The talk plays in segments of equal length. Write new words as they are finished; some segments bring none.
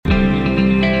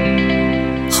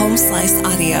Slice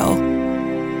Audio.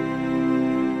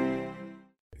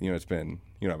 I've been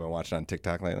watching on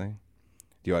TikTok lately.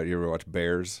 You ever watch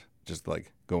bears just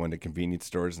like go into convenience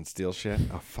stores and steal shit?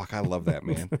 Oh fuck, I love that,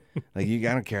 man. Like I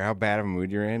don't care how bad of a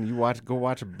mood you're in. Go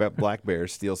watch a black bear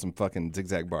steal some fucking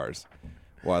zigzag bars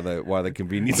while the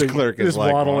convenience clerk is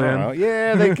like, waddle in.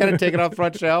 Yeah, they kind of take it off the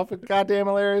front shelf. It's goddamn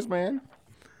hilarious, man.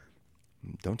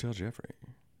 Don't tell Jeffrey.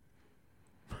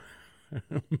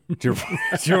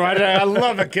 I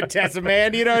love a Contessa,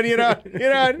 man. You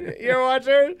watch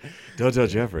her? Don't tell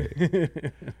Jeffrey.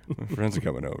 My friends are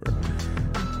coming over.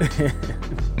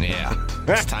 Yeah,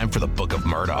 it's time for the Book of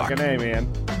Murdoch. Fucking A, man.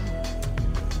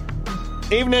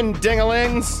 Evening,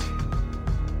 dingalings.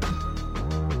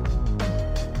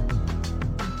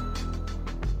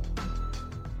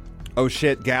 Oh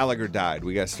shit, Gallagher died.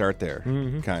 We got to start there.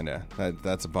 Kinda.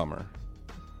 That's a bummer.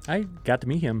 I got to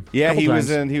meet him. Yeah, he was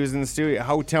times. in the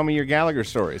studio. Tell me your Gallagher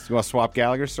stories. You want to swap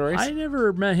Gallagher stories? I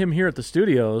never met him here at the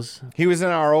studios. He was in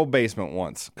our old basement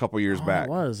once, a couple years back. It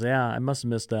was, yeah. I must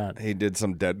have missed that. He did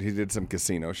some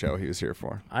casino show he was here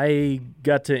for. I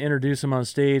got to introduce him on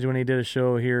stage when he did a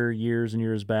show here years and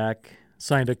years back.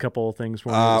 Signed a couple of things for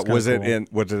me. Was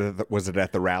it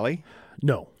at the rally?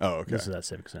 No. Oh, okay. This is at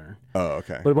Civic Center. Oh,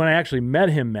 okay. But when I actually met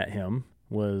him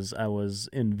I was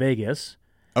in Vegas.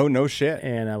 Oh, no shit.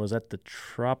 And I was at the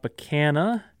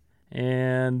Tropicana,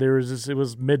 and it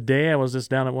was midday. I was just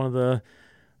down at one of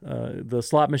the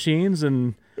slot machines,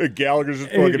 and Gallagher's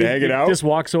just fucking hanging out. Just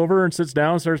walks over and sits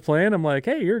down and starts playing. I'm like,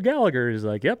 hey, you're Gallagher. He's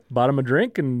like, yep. Bought him a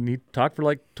drink, and he talked for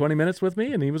like 20 minutes with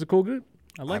me, and he was a cool dude.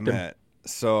 I liked him.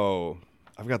 So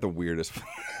I've got the weirdest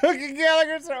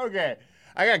Gallagher story. Okay.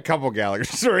 I got a couple Gallagher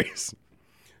stories.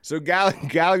 So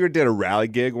Gallagher did a rally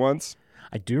gig once.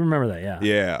 I do remember that, yeah.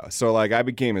 Yeah. So I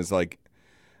became his like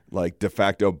de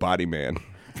facto body man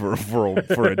for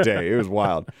a day. It was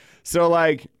wild. So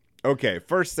okay,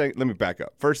 first thing, let me back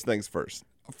up. First things first.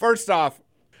 First off,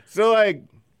 so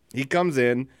he comes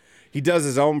in, he does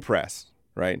his own press,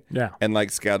 right? Yeah. And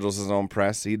schedules his own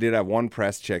press. He did have one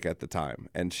press chick at the time,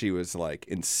 and she was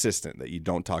insistent that you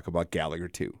don't talk about Gallagher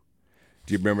 2.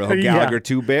 Do you remember the whole Gallagher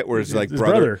 2 bit where his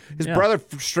brother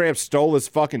straight up stole his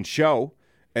fucking show?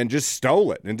 And just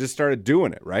stole it and just started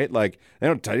doing it, right? They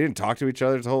didn't talk to each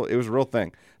other. It was a real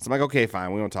thing. So I'm like, okay,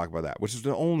 fine, we won't talk about that, which is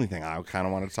the only thing I kind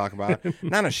of wanted to talk about.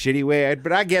 Not in a shitty way,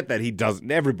 but I get that he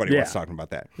doesn't. Everybody wants talking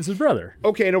about that. It's his brother.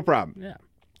 Okay, no problem. Yeah.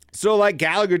 So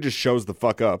Gallagher just shows the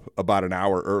fuck up about an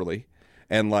hour early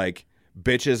and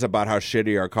bitches about how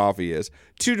shitty our coffee is.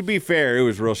 To be fair, it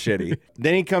was real shitty.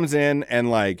 Then he comes in and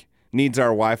needs our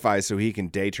Wi-Fi so he can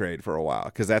day trade for a while.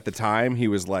 Because at the time, he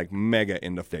was mega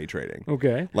into day trading.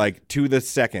 Okay. To the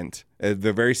second,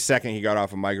 the very second he got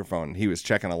off a microphone, he was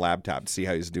checking a laptop to see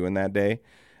how he was doing that day.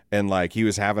 And he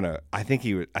was having I think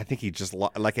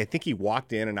he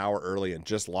walked in an hour early and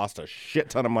just lost a shit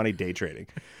ton of money day trading.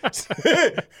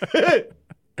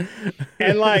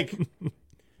 And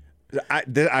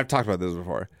I've talked about this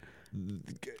before.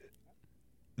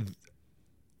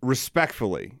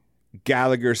 Respectfully,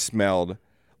 Gallagher smelled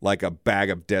like a bag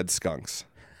of dead skunks.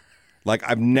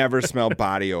 I've never smelled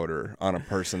body odor on a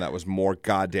person that was more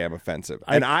goddamn offensive.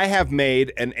 And I have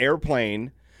made an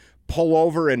airplane pull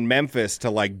over in Memphis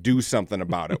to do something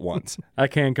about it once. I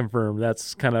can confirm.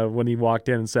 That's kind of when he walked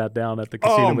in and sat down at the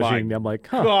casino machine. I'm like,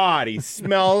 huh. God, he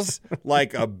smells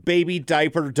like a baby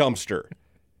diaper dumpster.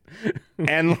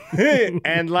 And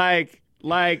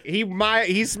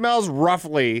he smells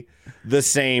roughly the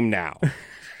same now.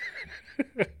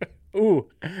 Ooh,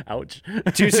 ouch.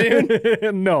 Too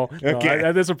soon? No.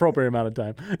 Okay. That's appropriate amount of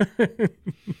time.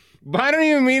 But I don't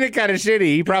even mean it kind of shitty.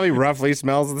 He probably roughly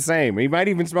smells the same. He might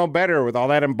even smell better with all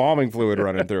that embalming fluid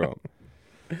running through him.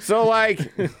 So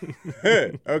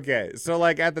okay. So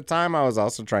at the time I was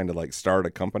also trying to start a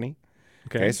company.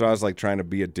 Okay. So I was trying to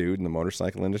be a dude in the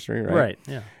motorcycle industry, right? Right,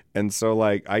 yeah. And so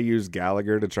I used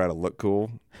Gallagher to try to look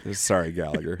cool. Sorry,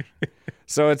 Gallagher.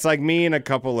 So it's me and a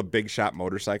couple of big shot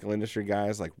motorcycle industry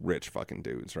guys, rich fucking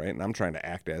dudes, right? And I'm trying to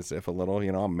act as if a little,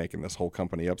 I'm making this whole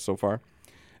company up so far.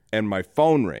 And my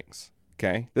phone rings,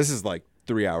 okay? This is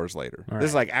 3 hours later. All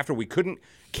this right. is after we couldn't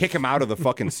kick him out of the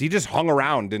fucking... he just hung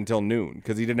around until noon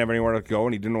because he didn't have anywhere to go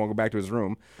and he didn't want to go back to his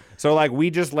room. So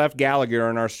we just left Gallagher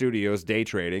in our studios day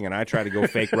trading and I tried to go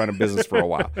fake run a business for a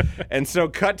while. And so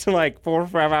cut to 4 or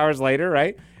 5 hours later,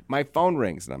 right? My phone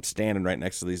rings and I'm standing right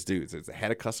next to these dudes. It's the head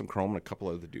of Custom Chrome and a couple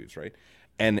other dudes, right?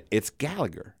 And it's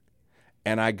Gallagher.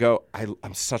 And I go,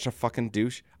 I'm such a fucking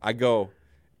douche. I go,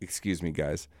 excuse me,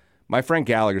 guys. My friend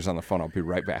Gallagher's on the phone. I'll be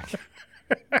right back.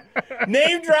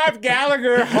 Name drop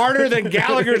Gallagher harder than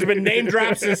Gallagher's been name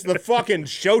dropped since the fucking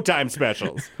Showtime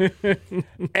specials.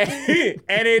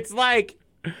 And it's like,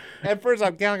 at first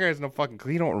off, Gallagher has no fucking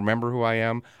clue. He don't remember who I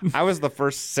am. I was the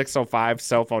first 605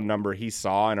 cell phone number he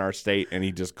saw in our state, and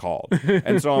he just called.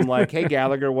 And so I'm like, hey,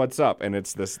 Gallagher, what's up? And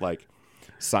it's this, like,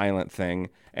 silent thing.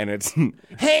 And it's,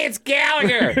 hey, it's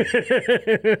Gallagher.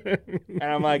 And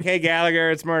I'm like, hey, Gallagher,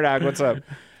 it's Murdoch. What's up?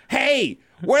 Hey,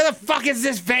 where the fuck is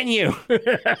this venue?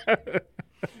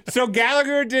 So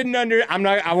Gallagher didn't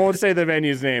I won't say the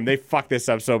venue's name. They fucked this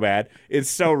up so bad. It's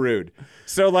so rude.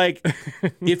 So, like,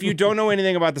 if you don't know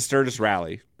anything about the Sturgis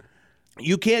Rally,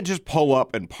 you can't just pull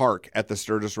up and park at the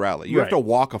Sturgis Rally. You have to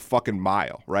walk a fucking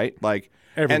mile, right? Like,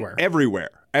 everywhere.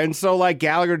 And so, like,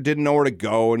 Gallagher didn't know where to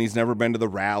go, and he's never been to the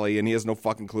rally, and he has no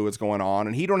fucking clue what's going on.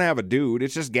 And he don't have a dude.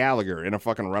 It's just Gallagher in a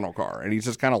fucking rental car. And he's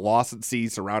just kind of lost at sea,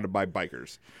 surrounded by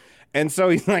bikers. And so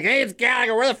he's like, hey, it's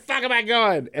Gallagher. Where the fuck am I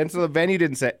going? And so the venue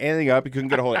didn't set anything up. He couldn't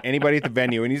get a hold of anybody at the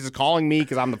venue. And he's just calling me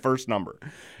because I'm the first number.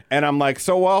 And I'm like,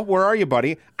 so, well, where are you,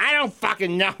 buddy? I don't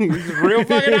fucking know. He's real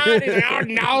fucking on. He's like, oh,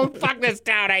 no, fuck this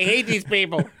town. I hate these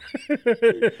people.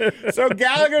 So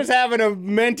Gallagher's having a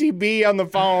mentee bee on the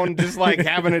phone, just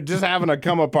having a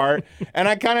come apart. And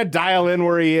I kind of dial in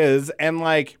where he is. And,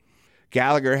 like,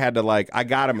 Gallagher had to, like, I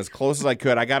got him as close as I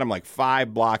could. I got him, like,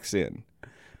 5 blocks in.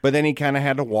 But then he kind of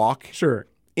had to walk. Sure.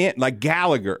 In, like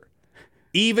Gallagher.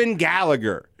 Even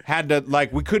Gallagher had to,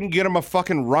 like, we couldn't get him a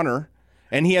fucking runner.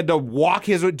 And he had to walk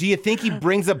his. Do you think he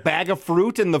brings a bag of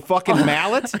fruit in the fucking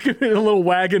mallet? A little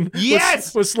wagon.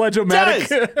 Yes, with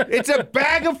sledge-o-matic. It's a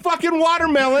bag of fucking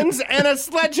watermelons and a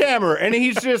sledgehammer, and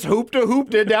he's just hooped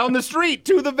down the street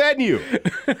to the venue.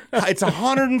 It's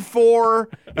 104.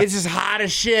 It's just hot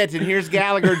as shit, and here's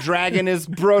Gallagher dragging his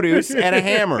produce and a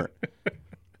hammer.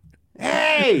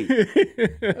 Hey,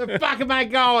 where the fuck am I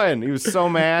going? He was so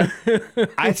mad.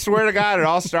 I swear to God, it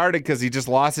all started because he just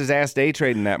lost his ass day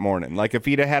trading that morning. Like, if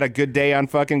he'd have had a good day on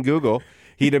fucking Google,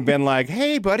 he'd have been like,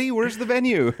 hey, buddy, where's the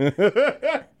venue?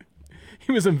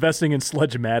 He was investing in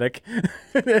Sledge-O-Matic.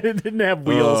 It didn't have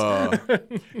wheels.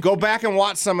 Go back and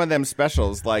watch some of them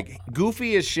specials. Like,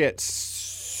 goofy as shit,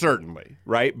 certainly,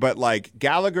 right? But, like,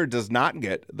 Gallagher does not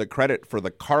get the credit for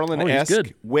the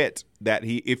Carlin-esque wit that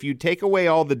if you take away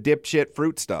all the dipshit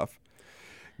fruit stuff,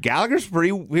 Gallagher's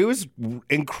he was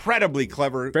incredibly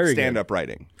clever stand-up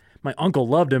writing. My uncle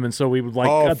loved him, and so we would, like,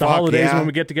 at the holidays when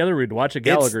we get together, we'd watch a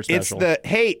Gallagher special.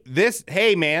 It's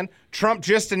hey, man, Trump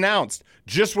just announced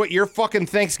just what your fucking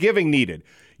Thanksgiving needed.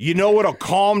 You know what'll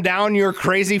calm down your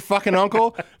crazy fucking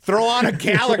uncle? Throw on a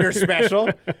Gallagher special,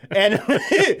 and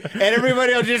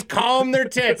everybody will just calm their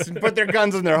tits and put their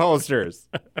guns in their holsters.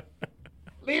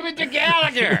 Leave it to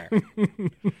Gallagher.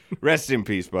 Rest in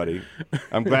peace, buddy.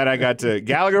 I'm glad I got to.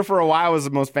 Gallagher for a while was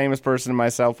the most famous person in my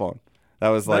cell phone. That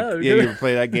was like, you ever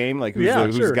play that game? Like,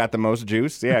 who's got the most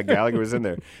juice? Yeah, Gallagher was in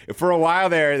there. For a while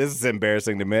there, this is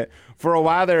embarrassing to admit, for a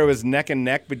while there, it was neck and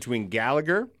neck between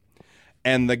Gallagher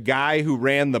and the guy who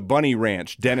ran the Bunny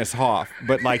Ranch, Dennis Hoff.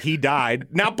 But, like, he died.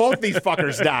 Now both these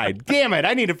fuckers died. Damn it,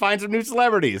 I need to find some new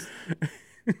celebrities.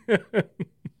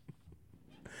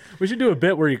 We should do a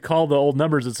bit where you call the old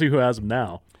numbers and see who has them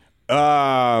now.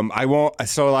 I won't.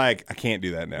 So, like, I can't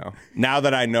do that now. Now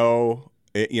that I know,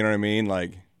 you know what I mean?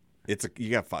 Like, you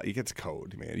get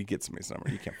code, man. You get somebody's number.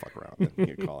 You can't fuck around.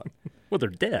 You can call it. Well, they're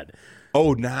dead.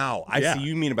 Oh, now I see.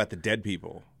 You mean about the dead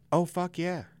people? Oh, fuck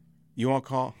yeah. You want to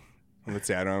call? Let's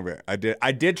see. I don't know.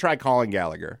 I did try calling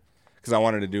Gallagher because I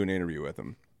wanted to do an interview with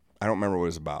him. I don't remember what it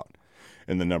was about,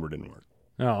 and the number didn't work.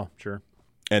 Oh, sure.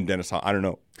 And Dennis Hall, I don't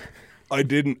know. I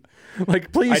didn't.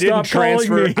 Like, please stop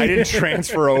calling me. I didn't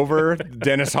transfer over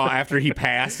Dennis Hall after he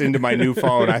passed into my new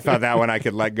phone. I thought that one I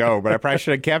could let go, but I probably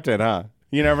should have kept it, huh?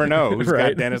 You never know who's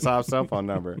got Dennis Hoff's cell phone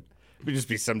number. It would just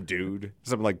be some dude,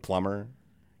 some like plumber,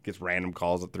 gets random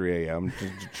calls at 3 a.m.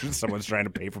 Someone's trying to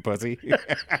pay for pussy.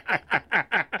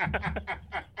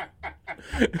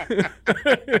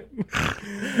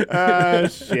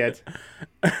 Shit.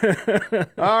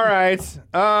 All right.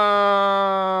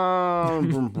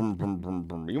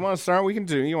 You want to start?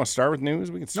 You want to start with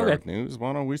news? We can start with news.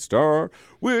 Why don't we start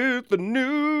with the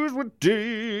news with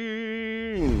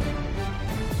Dean?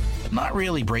 Not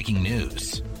really breaking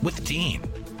news with Dean.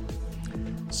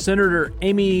 Senator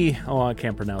Amy, I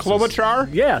can't pronounce Klobuchar?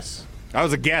 This. Yes. That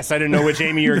was a guess. I didn't know which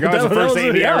Amy you were going. That was the first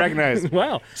Amy I recognized.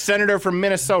 Wow. Senator from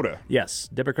Minnesota. Yes.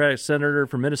 Democratic senator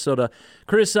from Minnesota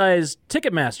criticized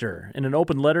Ticketmaster in an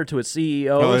open letter to its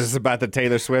CEO. Oh, this is about the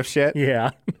Taylor Swift shit?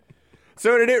 Yeah.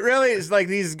 So did it really? It's like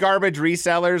these garbage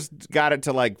resellers got it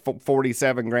to like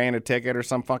 $47,000 a ticket or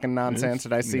some fucking nonsense.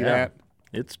 Did I see that?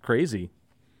 It's crazy.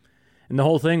 And the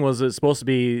whole thing was it's supposed to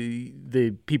be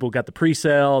the people got the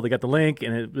pre-sale, they got the link,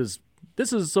 and it was,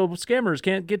 this is so scammers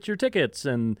can't get your tickets,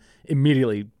 and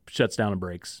immediately shuts down and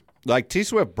breaks. Like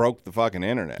T-Swift broke the fucking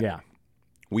internet. Yeah.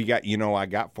 We got, I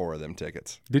got 4 of them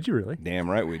tickets. Did you really? Damn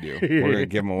right we do. We're going to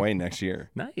give them away next year.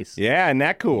 Nice. Yeah, isn't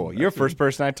that cool? You're the first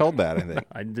person I told that, I think.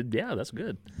 I did. Yeah, that's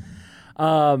good.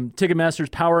 Ticketmaster's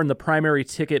power in the primary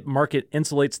ticket market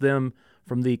insulates them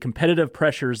from the competitive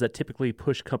pressures that typically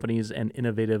push companies and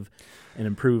innovative and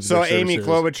improve their services. Amy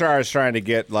Klobuchar is trying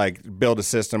to build a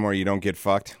system where you don't get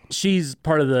fucked? She's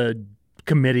part of the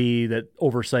committee, that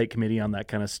oversight committee on that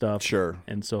kind of stuff. Sure.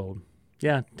 And so...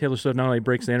 yeah, Taylor Swift not only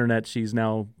breaks the internet, she's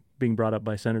now being brought up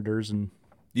by senators. And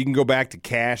you can go back to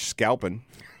cash scalping.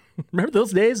 Remember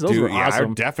those days? Those were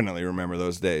awesome. I definitely remember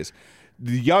those days.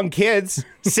 The young kids,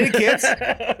 city kids.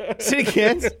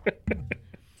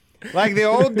 Like the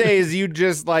old days, you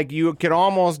just you could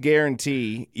almost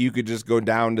guarantee you could just go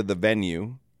down to the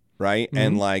venue, right,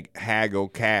 and haggle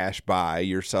cash, buy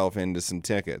yourself into some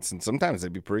tickets, and sometimes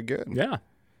they'd be pretty good. Yeah,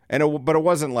 but it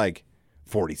wasn't like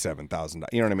 $47,000.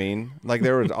 You know what I mean? Like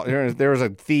there was a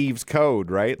thieves'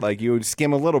 code, right? Like you would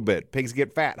skim a little bit. Pigs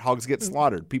get fat, hogs get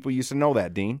slaughtered. People used to know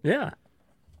that, Dean. Yeah,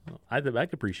 I could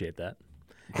appreciate that.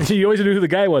 You always knew who the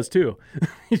guy was too.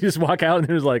 You just walk out and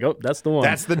it was like, oh, that's the one.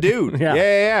 That's the dude.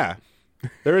 Yeah.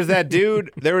 There was that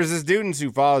dude. There was this dude in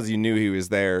Sioux Falls. You knew he was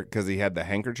there because he had the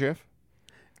handkerchief.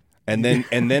 And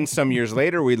then some years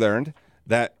later, we learned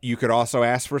that you could also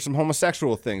ask for some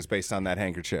homosexual things based on that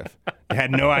handkerchief. I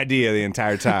had no idea the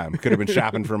entire time. Could have been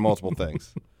shopping for multiple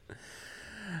things.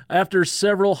 After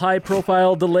several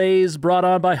high-profile delays brought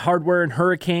on by hardware and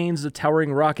hurricanes, the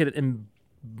towering rocket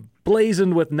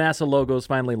emblazoned with NASA logos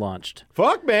finally launched.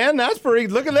 Fuck, man, that's pretty.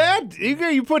 Look at that.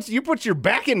 You put your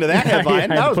back into that headline.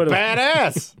 That was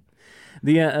badass.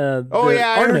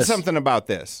 I heard something about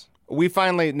this.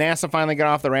 NASA finally got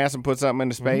off their ass and put something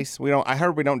into space. I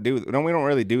heard we don't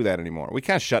really do that anymore. We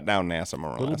kind of shut down NASA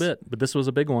more or less. A little bit, but this was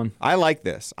a big one. I like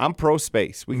this. I'm pro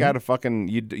space. We got to fucking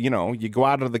you go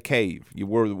out of the cave.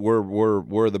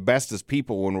 We're the bestest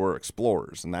people when we're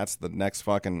explorers, and that's the next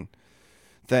fucking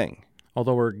thing.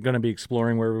 Although we're going to be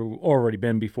exploring where we've already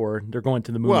been before. They're going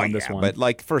to the moon on this one.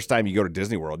 But first time you go to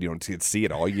Disney World, you don't get to see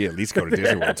it all. You at least go to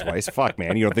Disney World twice. Fuck,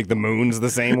 man. You don't think the moon's the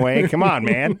same way? Come on,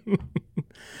 man.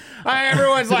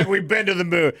 Everyone's like, we've been to the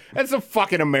moon. That's a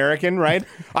fucking American, right?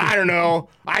 I don't know.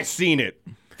 I seen it.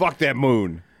 Fuck that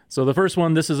moon. So the first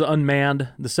one, this is unmanned.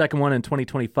 The second one in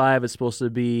 2025 is supposed to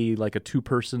be like a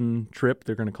 2-person trip.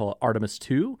 They're going to call it Artemis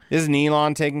 2. Isn't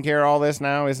Elon taking care of all this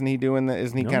now? Isn't he doing that?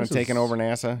 Isn't he kind of taking over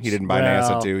NASA? He didn't buy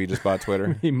NASA too. He just bought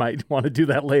Twitter. He might want to do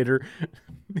that later.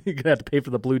 You're going to have to pay for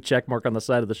the blue check mark on the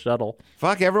side of the shuttle.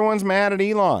 Fuck, everyone's mad at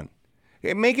Elon.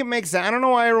 It make sense. I don't know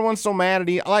why everyone's so mad at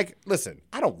Elon. Listen,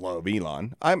 I don't love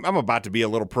Elon. I'm about to be a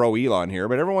little pro Elon here,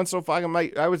 but everyone's so fucking.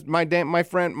 My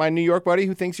friend, my New York buddy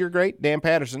who thinks you're great, Dan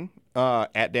Patterson,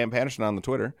 at Dan Patterson on the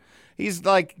Twitter. He's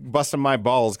busting my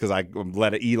balls because I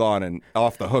let Elon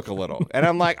off the hook a little, and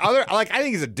I'm like, I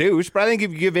think he's a douche, but I think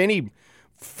if you give any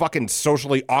fucking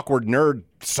socially awkward nerd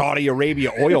Saudi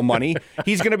Arabia oil money,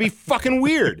 he's gonna be fucking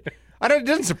weird. It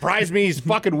doesn't surprise me he's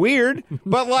fucking weird,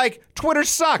 but Twitter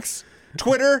sucks.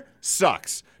 Twitter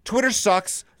sucks. Twitter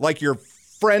sucks like your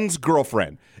friend's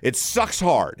girlfriend. It sucks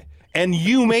hard. And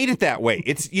you made it that way.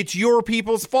 It's your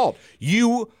people's fault.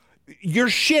 You're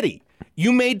shitty.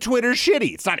 You made Twitter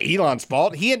shitty. It's not Elon's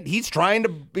fault. He's trying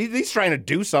to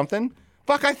do something.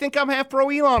 Fuck, I think I'm half pro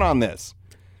Elon on this.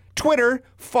 Twitter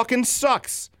fucking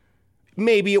sucks.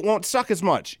 Maybe it won't suck as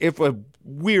much if a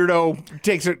weirdo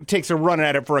takes a run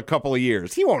at it for a couple of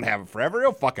years. He won't have it forever.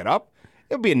 He'll fuck it up.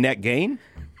 It'll be a net gain.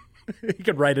 He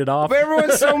could write it off. But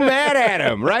everyone's so mad at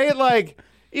him, right?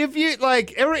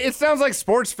 It sounds like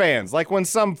sports fans. Like when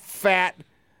some fat,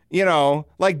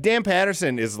 Dan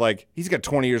Patterson is he's got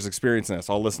 20 years experience in this.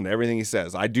 I'll listen to everything he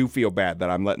says. I do feel bad that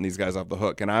I'm letting these guys off the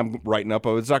hook, and I'm writing up a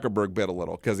Zuckerberg bit a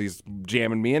little because he's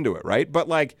jamming me into it, right? But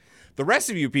the rest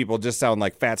of you people just sound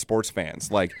like fat sports fans,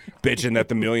 bitching that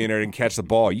the millionaire didn't catch the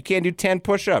ball. You can't do 10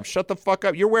 push-ups. Shut the fuck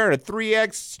up. You're wearing a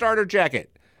 3X starter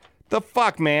jacket. The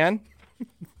fuck, man?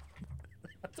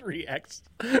 3X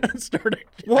starter.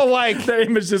 Well, that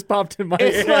image just popped in my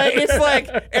head. It's like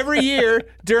every year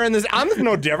during this, I'm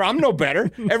no different. I'm no better.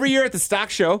 Every year at the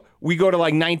stock show, we go to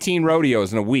 19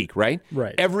 rodeos in a week, right?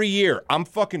 Right. Every year, I'm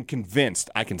fucking convinced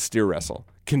I can steer wrestle.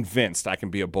 Convinced I can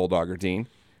be a bulldog or Dean.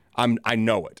 I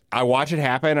know it. I watch it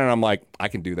happen, and I'm like, I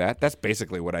can do that. That's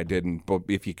basically what I did. And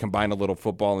if you combine a little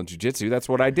football and jiu-jitsu, that's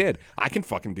what I did. I can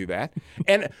fucking do that.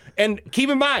 And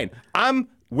keep in mind, I'm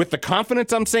with the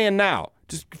confidence I'm saying now.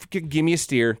 Just give me a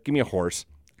steer. Give me a horse.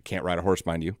 I can't ride a horse,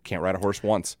 mind you. Can't ride a horse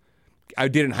once. I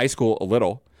did in high school a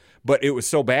little, but it was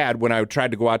so bad when I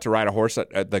tried to go out to ride a horse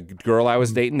at the girl I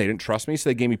was dating, they didn't trust me, so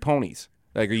they gave me ponies.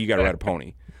 Like, you got to ride a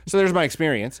pony. So there's my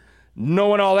experience.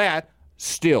 Knowing all that,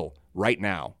 still, right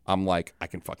now, I'm like, I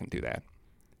can fucking do that.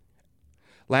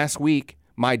 Last week,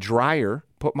 my dryer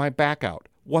put my back out.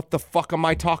 What the fuck am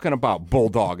I talking about,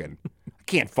 bulldogging? I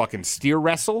can't fucking steer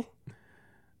wrestle.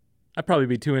 I'd probably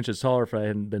be 2 inches taller if I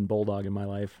hadn't been bulldog in my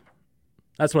life.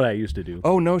 That's what I used to do.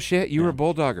 Oh, no shit. You were a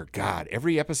bulldogger. God,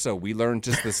 every episode we learn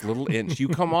just this little inch. You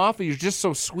come off and you're just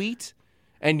so sweet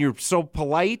and you're so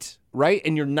polite, right?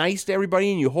 And you're nice to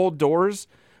everybody and you hold doors.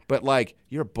 But, like,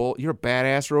 you're a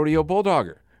badass rodeo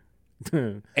bulldogger.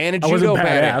 And a judo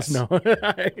badass. No.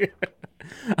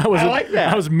 I like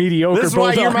that. I was mediocre. This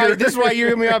is why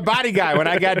you're my body guy when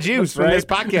I got juice when this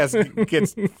podcast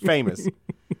gets famous.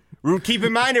 Keep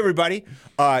in mind, everybody,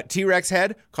 T-Rex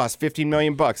head costs $15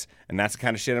 million, and that's the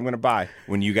kind of shit I'm going to buy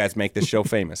when you guys make this show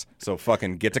famous. So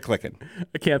fucking get to clicking.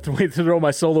 I can't wait to throw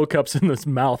my solo cups in this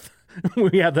mouth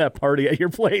when we have that party at your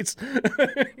place.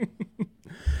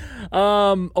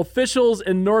 Officials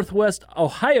in Northwest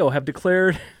Ohio have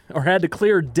declared or had to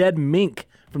clear dead mink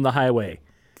from the highway,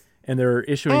 and they're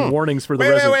issuing warnings for the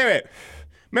residents. Wait.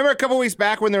 Remember a couple weeks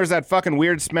back when there was that fucking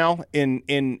weird smell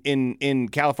in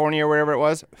California or wherever it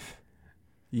was?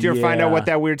 Did you ever find out what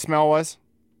that weird smell was?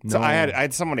 No. So I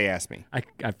had somebody ask me.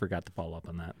 I forgot to follow up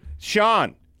on that.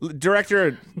 Sean,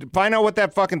 director, find out what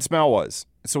that fucking smell was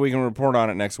so we can report on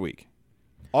it next week.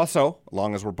 Also, as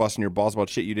long as we're busting your balls about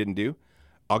shit you didn't do,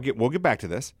 we'll get back to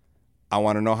this. I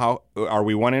want to know are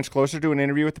we 1 inch closer to an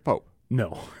interview with the Pope?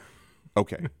 No.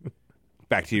 Okay.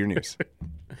 Back to your news.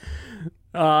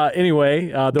 Anyway,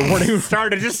 the warning...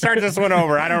 Start this one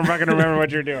over. I don't fucking remember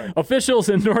what you're doing. Officials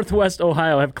in Northwest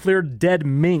Ohio have cleared dead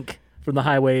mink from the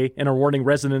highway and are warning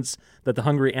residents that the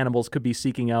hungry animals could be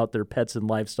seeking out their pets and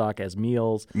livestock as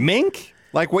meals. Mink?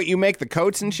 Like what you make the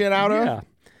coats and shit out of? Yeah.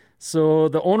 So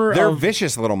the owner They're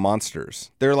vicious little monsters.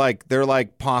 They're like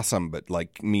possum, but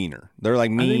like meaner. They're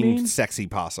like mean, sexy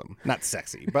possum. Not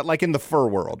sexy, but like in the fur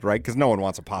world, right? Because no one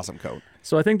wants a possum coat.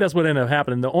 So I think that's what ended up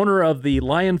happening. The owner of the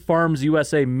Lion Farms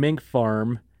USA mink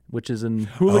farm, which is in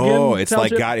Hooligan. Oh, it's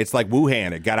Township. like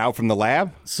Wuhan. It got out from the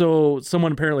lab. So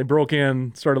someone apparently broke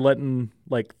in, started letting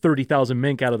like 30,000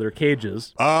 mink out of their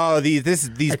cages. Oh, these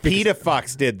PETA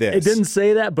fucks did this. It didn't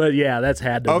say that, but yeah, that's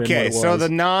had to. Okay, been what it so was. the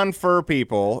non-fur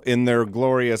people, in their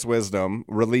glorious wisdom,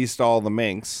 released all the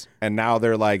minks, and now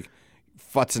they're like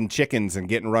futzing chickens and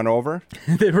getting run over.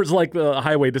 There was like the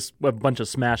highway, just a bunch of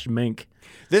smashed mink.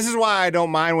 This is why I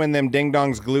don't mind when them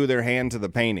ding-dongs glue their hand to the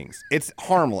paintings. It's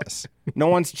harmless. No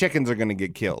one's chickens are going to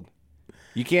get killed.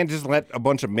 You can't just let a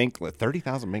bunch of mink...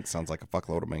 30,000 mink sounds like a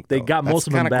fuckload of mink, though. They got most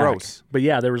of them back. Gross. But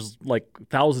yeah, there was like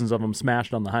thousands of them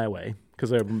smashed on the highway.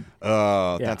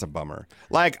 That's a bummer.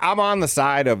 Like, I'm on the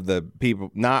side of the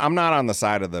people... I'm not on the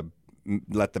side of the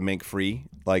let the mink free.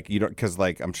 Like, you don't... Because,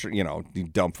 like, I'm sure, you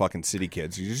dumb fucking city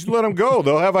kids. You just let them go.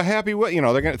 They'll have a happy...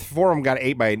 they're going to... 4 of them got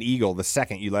ate by an eagle the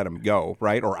second you let them go,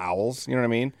 right? Or owls. You know what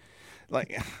I mean?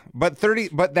 Like, but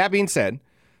that being said,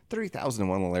 30,000 in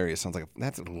one little area sounds like...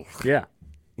 That's... Yeah.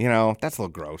 That's a little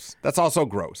gross. That's also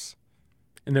gross.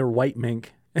 And they're white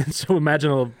mink. And so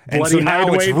imagine a bloody and so now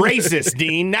hideaway. It's racist,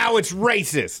 Dean. Now it's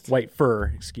racist. White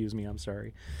fur. Excuse me. I'm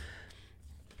sorry.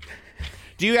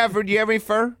 Do you have any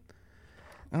fur?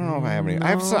 I don't know if I have any. No. I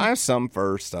have some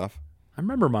fur stuff. I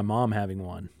remember my mom having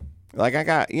one. Like I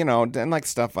got, and like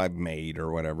stuff I've made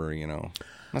or whatever, Not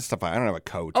stuff I don't have a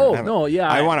coat.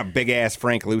 I want a big ass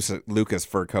Frank Lucas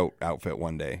fur coat outfit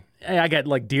one day. I got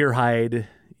like deer hide,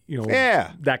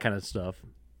 that kind of stuff.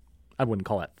 I wouldn't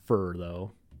call that fur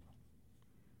though.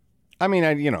 I mean,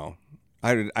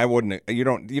 I wouldn't. You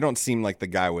don't seem like the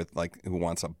guy with who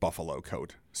wants a buffalo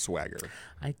coat swagger.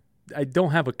 I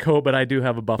don't have a coat, but I do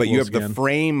have a buffalo. But you have skin. the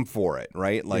frame for it,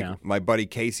 right? Like my buddy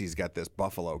Casey's got this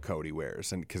buffalo coat he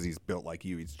wears, and because he's built like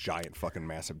you, he's giant, fucking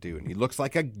massive dude, and he looks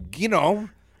like a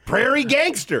prairie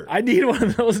gangster. I need one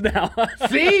of those now.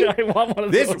 See, I want one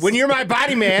of those. When you're my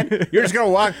body man, you're just gonna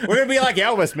walk. We're gonna be like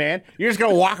Elvis, man. You're just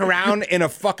gonna walk around in a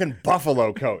fucking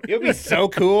buffalo coat. It'll be so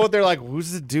cool. They're like,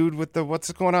 "Who's the dude with the what's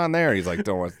going on there?" He's like,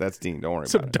 "Don't worry, that's Dean. Don't worry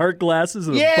Some about it." Dark glasses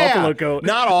and a buffalo coat.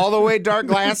 Not all the way dark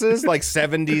glasses, like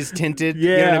 70s tinted. Yeah.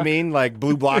 You know what I mean? Like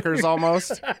blue blockers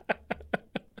almost.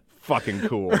 Fucking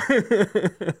cool.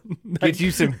 Get you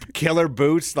some killer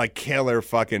boots, like killer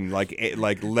fucking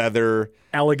like leather.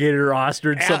 Alligator,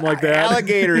 ostrich, something like that.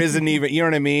 Alligator isn't even, you know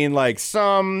what I mean? Like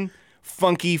some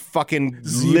funky fucking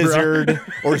Zebra. lizard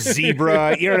or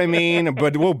zebra, you know what I mean?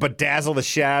 But we'll bedazzle the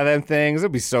shit out of them things.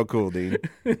 It'd be so cool, dude.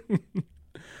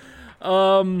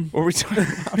 What were we talking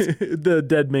about? The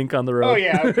dead mink on the road. Oh,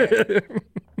 yeah. Okay.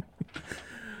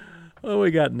 What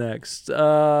we got next?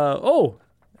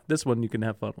 This one you can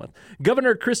have fun with.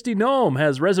 Governor Kristi Noem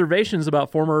has reservations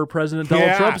about former President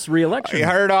Donald Trump's reelection.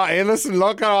 I heard hey, listen,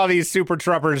 look at all these super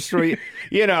Trumpers.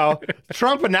 You know,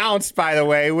 Trump announced, by the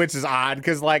way, which is odd,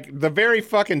 because, like, the very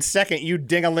fucking second you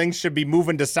ding-a-lings should be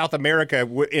moving to South America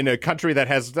in a country that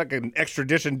has fucking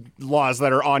extradition laws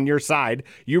that are on your side,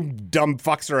 you dumb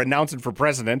fucks are announcing for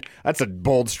president. That's a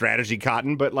bold strategy,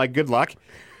 Cotton, but, like, good luck.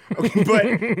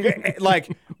 But, like,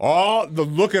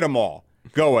 look at them all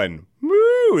going,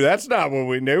 woo, that's not what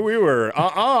we knew. We were,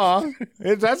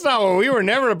 that's not what we were,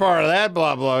 never a part of that,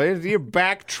 blah, blah. You're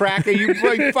backtracking. You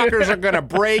fuckers are going to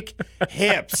break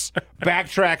hips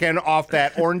backtracking off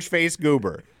that orange-faced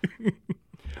goober.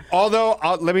 Although,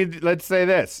 let's say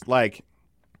this, like,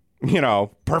 you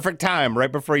know, perfect time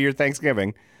right before your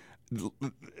Thanksgiving.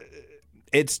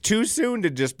 It's too soon to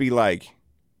just be like,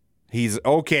 he's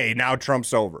okay, now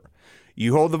Trump's over.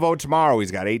 You hold the vote tomorrow,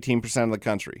 he's got 18% of the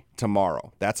country.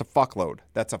 Tomorrow. That's a fuckload.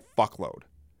 That's a fuckload.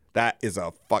 That is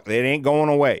a fuck. It ain't going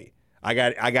away. I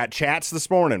got chats this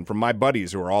morning from my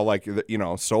buddies who are all like, you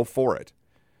know, so for it.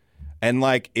 And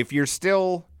like, if you're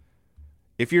still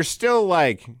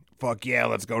like, fuck yeah,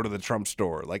 let's go to the Trump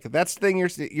store. Like, that's the thing.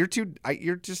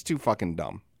 You're just too fucking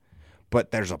dumb.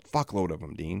 But there's a fuckload of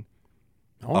them, Dean.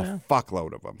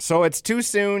 Fuckload of them. So it's too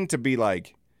soon to be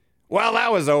like, well,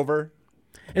 that was over.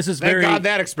 Thank God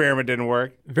that experiment didn't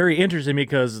work. Very interesting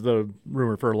because the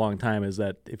rumor for a long time is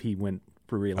that if he went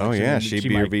for re-election, oh yeah, she'd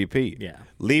be your VP. Yeah,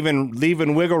 leaving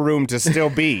wiggle room to still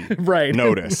be right.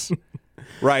 Notice.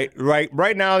 Right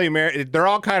now they're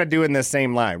all kind of doing this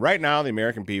same line. Right now the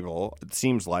American people, it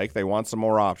seems like they want some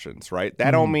more options. Right?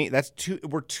 That don't mean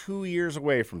we're 2 years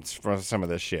away from some of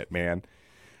this shit, man.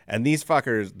 And these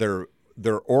fuckers,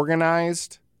 they're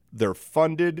organized, they're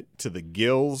funded to the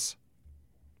gills.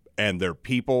 And their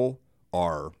people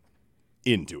are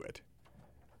into it.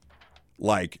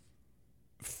 Like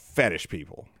fetish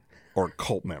people or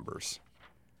cult members.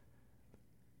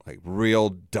 Like real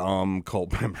dumb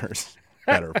cult members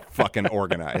that are fucking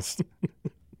organized.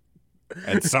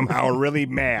 And somehow are really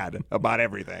mad about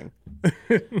everything.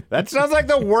 That sounds like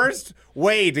the worst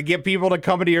way to get people to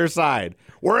come to your side.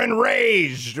 We're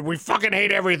enraged. We fucking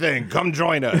hate everything. Come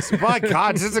join us. My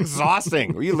God, this is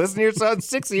exhausting. Will you listen to yourself?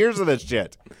 6 years of this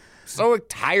shit. So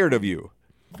tired of you.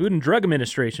 Food and Drug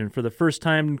Administration for the first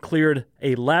time cleared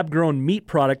a lab-grown meat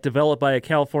product developed by a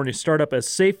California startup as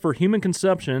safe for human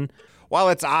consumption. While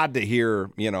it's odd to hear,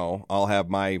 you know, I'll have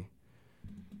my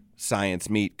science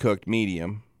meat cooked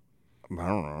medium. I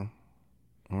don't know.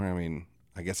 I mean,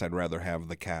 I guess I'd rather have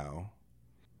the cow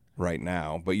right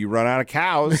now, but you run out of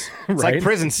cows. It's right? Like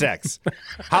prison sex.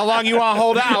 How long you want to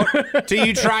hold out till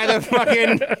you try the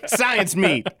fucking science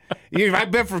meat? I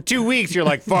bet for 2 weeks you're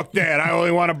like, fuck that, I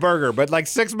only want a burger. But like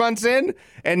 6 months in,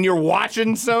 and you're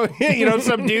watching some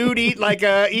dude eat like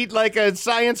a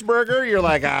science burger, you're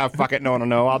like, fuck it,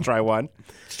 no, I'll try one.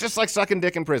 It's just like sucking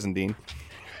dick in prison, Dean.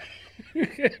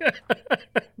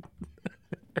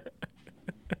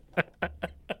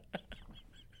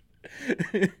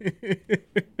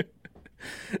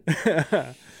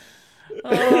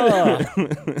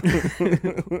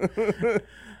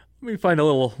 Let me find a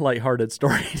little lighthearted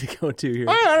story to go to here.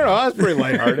 I don't know. That's pretty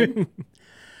lighthearted.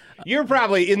 You're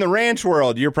probably, in the ranch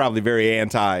world, you're probably very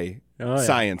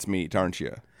anti-science meat, aren't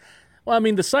you? Well, I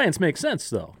mean, the science makes sense,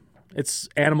 though. It's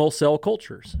animal cell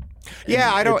cultures.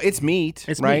 Yeah, it's meat,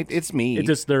 right? Meat. It's meat. It's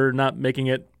just they're not making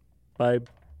it by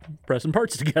pressing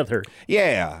parts together.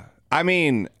 Yeah. I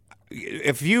mean,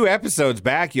 a few episodes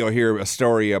back, you'll hear a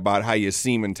story about how you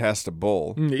semen test a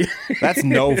bull. That's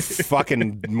no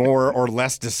fucking more or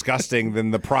less disgusting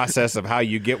than the process of how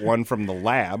you get one from the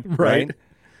lab, right?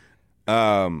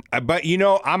 But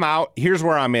I'm out. Here's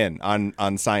where I'm in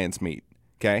on science meat.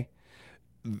 Okay,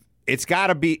 it's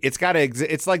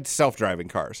like self-driving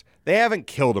cars. They haven't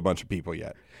killed a bunch of people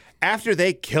yet. After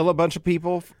they kill a bunch of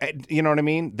people, you know what I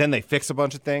mean? Then they fix a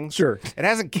bunch of things. Sure. It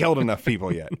hasn't killed enough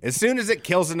people yet. As soon as it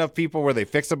kills enough people where they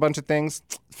fix a bunch of things,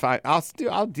 fine.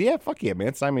 Yeah, fuck yeah,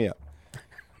 man. Sign me up.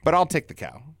 But I'll take the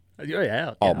cow.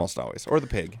 Yeah. Almost always. Or the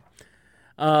pig.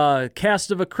 Cast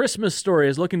of A Christmas Story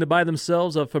is looking to buy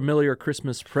themselves a familiar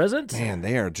Christmas present. Man,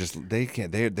 they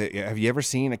have you ever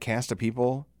seen a cast of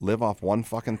people live off one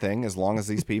fucking thing as long as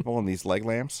these people and these leg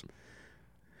lamps?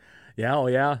 Yeah, oh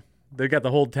yeah. They got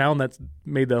the whole town that's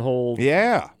made the whole...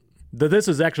 Yeah. This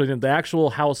is actually the actual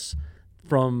house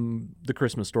from The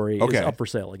Christmas Story is up for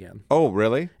sale again. Oh,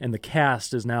 really? And the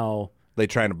cast is now... They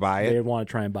trying to buy it? They want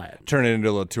to try and buy it. Turn it into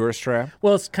a little tourist trap?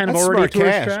 Well, it's kind of already a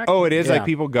tourist trap. Oh, it is? Yeah. Like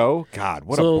people go? God,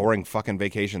 what a boring fucking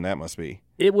vacation that must be.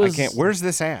 It was... Where's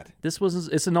this at?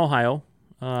 It's in Ohio.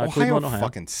 Cleveland, Ohio.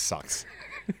 fucking sucks.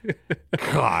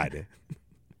 God.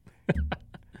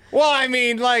 Well, I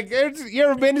mean, like, you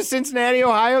ever been to Cincinnati,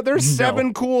 Ohio? There's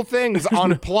 7 cool things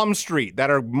on Plum Street that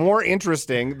are more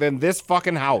interesting than this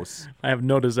fucking house. I have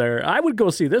no desire. I would go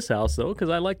see this house, though, because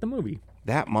I like the movie.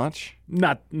 That much?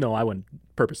 No, I wouldn't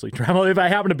purposely travel. If I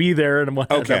happen to be there, and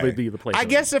that would be the place. I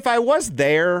guess if I was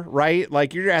there, right,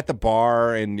 like you're at the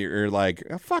bar and you're like,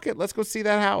 oh, fuck it, let's go see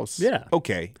that house. Yeah.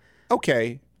 Okay,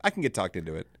 I can get talked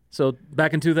into it. So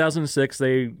back in 2006,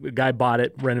 a guy bought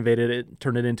it, renovated it,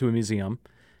 turned it into a museum.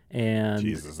 And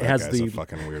Jesus, it has guy's the a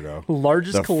fucking weirdo.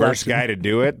 largest collection. The first guy to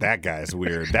do it, that guy's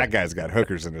weird. That guy's got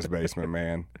hookers in his basement,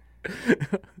 man.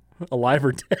 Alive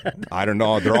or dead? I don't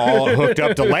know. They're all hooked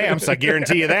up to lamps, I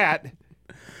guarantee you that.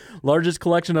 Largest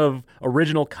collection of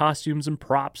original costumes and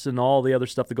props and all the other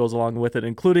stuff that goes along with it,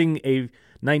 including a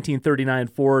 1939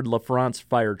 Ford LaFrance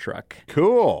fire truck.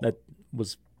 Cool. That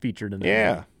was featured in there.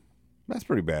 Yeah. That's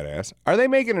pretty badass. Are they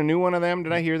making a new one of them?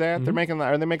 Did I hear that? Mm-hmm.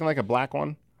 Are they making like a black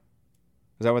one?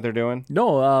 Is that what they're doing?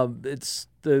 No, it's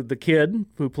the kid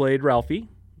who played Ralphie.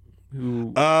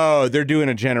 Oh, they're doing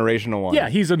a generational one. Yeah,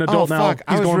 he's an adult now. Fuck.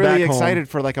 I was really excited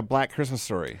for like a Black Christmas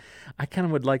Story. I kind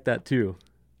of would like that too.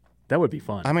 That would be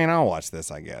fun. I mean, I'll watch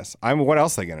this, I guess. What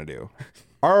else are they going to do?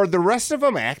 Are the rest of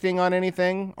them acting on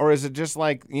anything? Or is it just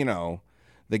like,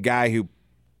 the guy who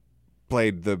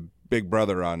played the big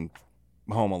brother on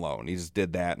Home Alone? He just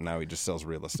did that, and now he just sells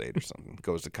real estate or something.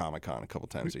 Goes to Comic-Con a couple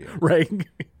times a year. Right.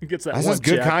 Gets that. That's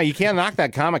good. You can't knock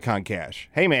that Comic-Con cash.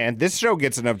 Hey, man, this show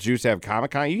gets enough juice to have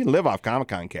Comic-Con. You can live off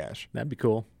Comic-Con cash. That'd be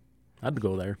cool. I'd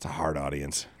go there. It's a hard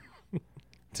audience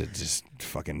to just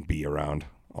fucking be around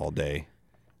all day.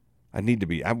 I'd need to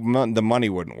be. The money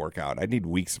wouldn't work out. I'd need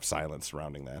weeks of silence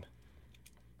surrounding that.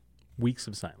 Weeks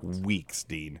of silence. Weeks,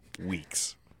 Dean.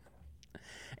 Weeks.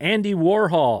 Andy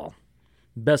Warhol,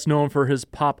 best known for his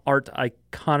pop art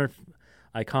icon,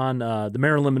 the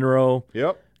Marilyn Monroe.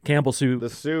 Yep. Campbell soup. The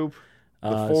soup.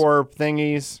 The 4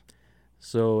 thingies.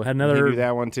 So had another. Did you do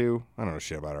that one too? I don't know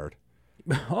shit about art.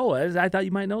 Oh, I thought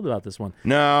you might know about this one.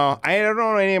 No, I don't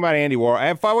know anything about Andy Warhol.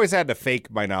 I've always had to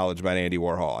fake my knowledge about Andy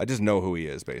Warhol. I just know who he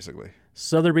is, basically.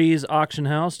 Sotheby's auction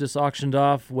house just auctioned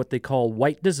off what they call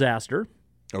White Disaster.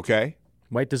 Okay.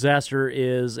 White Disaster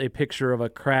is a picture of a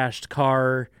crashed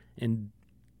car in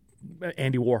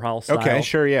Andy Warhol style. Okay,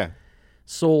 sure, yeah.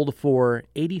 Sold for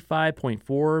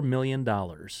 $85.4 million.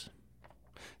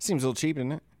 Seems a little cheap,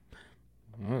 doesn't it?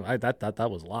 I thought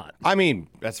that was a lot. I mean,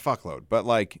 that's fuckload, but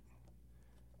like,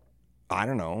 I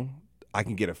don't know. I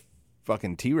can get a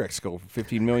fucking T-Rex skull for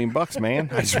 $15 million, man.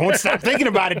 I just won't stop thinking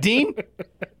about it, Dean.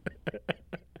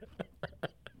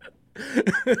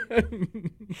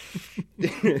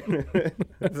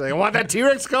 It's like, I want that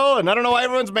T-Rex skull, and I don't know why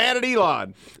everyone's mad at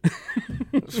Elon.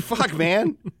 Fuck,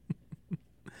 man.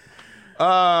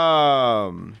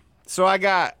 So I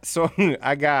got some stuff here.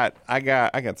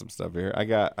 I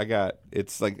got.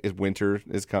 It's like winter.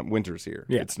 Winter's here.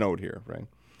 Yeah. It snowed here, right?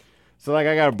 So like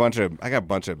I got a bunch of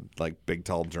like big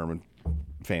tall German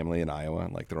family in Iowa,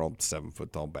 and like they're all 7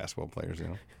 foot tall basketball players,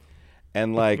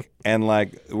 and like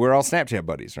we're all Snapchat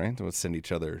buddies, right? So we'll send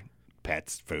each other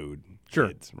pets, food, sure,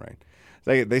 kids, right?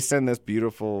 They send this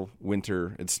beautiful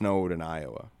winter. It snowed in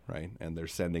Iowa, right? And they're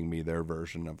sending me their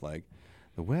version of like,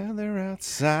 the weather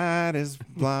outside is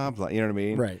blah blah. You know what I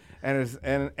mean? Right. And it's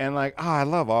and like, oh, I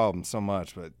love all of them so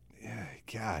much, but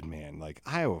God, man, like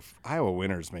Iowa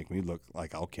winters make me look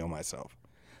like I'll kill myself.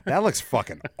 That looks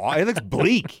fucking. It looks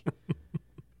bleak.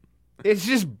 It's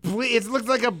just bleak. It looks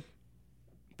like a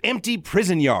empty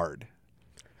prison yard,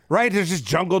 right? There's just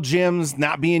jungle gyms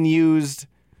not being used.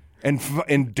 And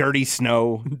dirty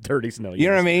snow. Dirty snow. You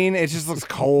know what I mean? It just looks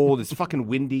cold. It's fucking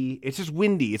windy. It's just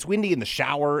windy. It's windy in the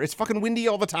shower. It's fucking windy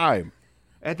all the time.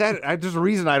 There's a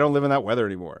reason I don't live in that weather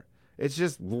anymore. It's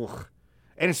just, ugh.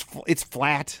 And it's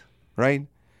flat, right?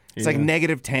 It's like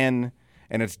 -10,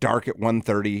 and it's dark at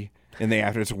 1:30 in the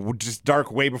afternoon. It's just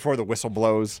dark way before the whistle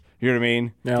blows. You know what I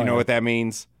mean? No, Do you know what that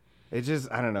means? It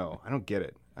just, I don't know. I don't get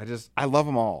it. I love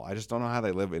them all. I just don't know how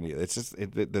they live in it. It's just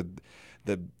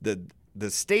the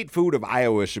state food of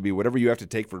Iowa should be whatever you have to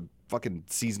take for fucking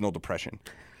seasonal depression.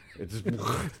 It's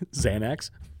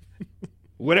Xanax.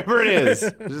 Whatever it is,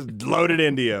 just loaded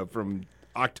India from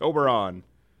October on.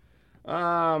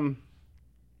 What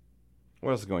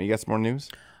else is going? You got some more news?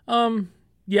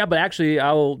 Yeah, but actually,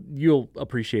 you'll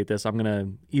appreciate this. I'm gonna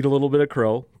eat a little bit of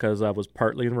crow because I was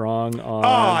partly wrong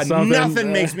on something.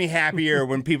 Nothing makes me happier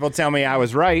when people tell me I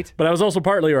was right. But I was also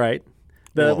partly right.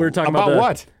 We were talking about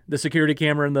what? The security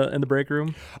camera in the break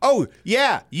room. Oh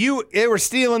yeah, they were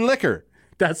stealing liquor.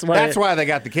 That's why they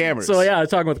got the cameras. So yeah, I was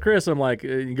talking with Chris. I'm like,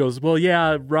 he goes, well,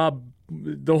 yeah, Rob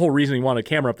the whole reason he wanted a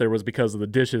camera up there was because of the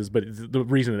dishes, but the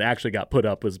reason it actually got put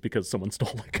up was because someone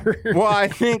stole liquor. Well, I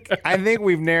think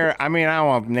we've narrowed. I mean, I don't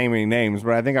want to name any names,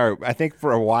 but I think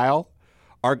for a while,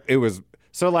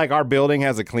 our building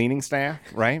has a cleaning staff,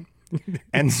 right?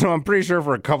 And so I'm pretty sure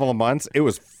for a couple of months, it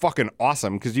was fucking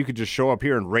awesome because you could just show up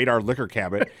here and raid our liquor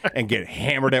cabinet and get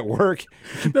hammered at work.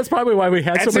 That's probably why we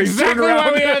had That's somebody exactly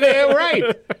why we had it,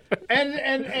 right.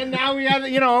 And now we had,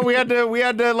 we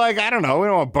had to like, I don't know, we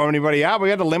don't want to bum anybody out. But we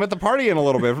had to limit the party in a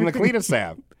little bit from the cleaning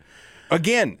staff.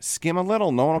 Again, skim a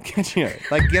little, no one will catch you.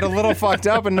 Like, get a little fucked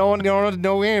up and no one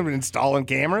installing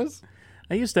cameras.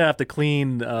 I used to have to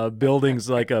clean buildings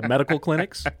like medical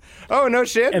clinics. Oh, no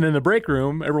shit. And in the break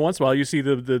room, every once in a while, you see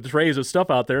the trays of stuff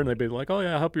out there, and they'd be like, oh,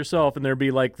 yeah, help yourself. And there'd be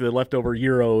like the leftover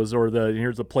gyros or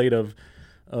here's a plate of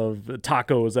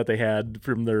tacos that they had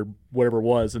from their whatever it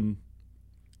was. And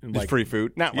like, free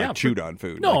food? Not like chewed on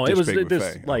food. No, like it was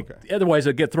just like, okay. Otherwise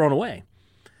it'd get thrown away.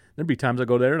 There'd be times I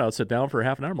go there and I'll sit down for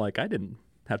half an hour. I'm like, I didn't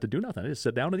have to do nothing. I just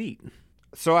sit down and eat.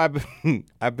 So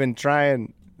I've been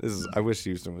trying. I wish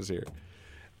Houston was here.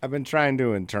 I've been trying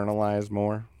to internalize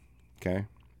more. Okay.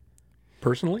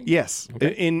 Personally? Yes.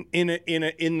 Okay.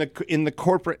 In the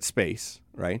corporate space,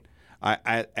 right?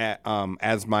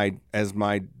 As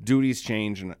my duties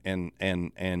change and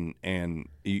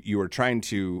you are trying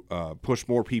to push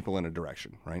more people in a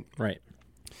direction, right? Right.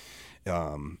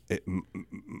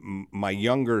 My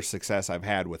younger success I've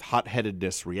had with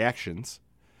hot-headedness reactions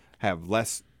have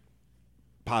less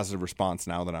positive response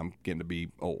now that I'm getting to be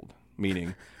old.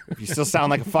 Meaning, if you still sound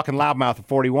like a fucking loudmouth at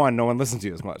 41, no one listens to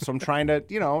you as much. So I'm trying to,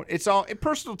 it's all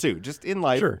personal too. Just in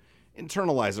life, sure.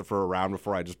 Internalize it for a round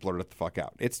before I just blurt it the fuck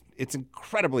out. It's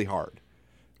incredibly hard.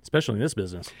 Especially in this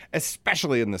business.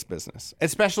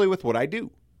 Especially with what I do,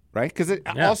 right? Because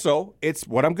also, it's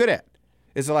what I'm good at.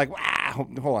 It's like,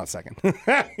 hold on a second. You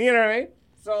know what I mean?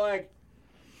 So, like,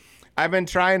 I've been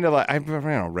trying to, I've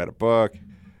read a book,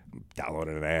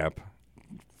 downloaded an app,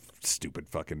 stupid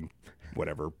fucking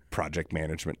whatever project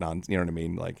management you know what I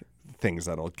mean, like things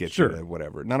that'll get you to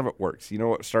whatever. None of it works. You know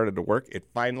what started to work? It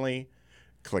finally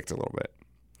clicked a little bit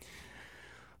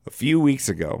a few weeks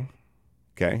ago.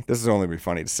 Okay, this is only be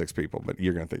funny to 6 people, but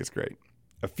you're gonna think it's great.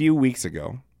 A few weeks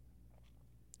ago,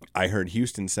 I heard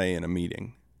Houston say in a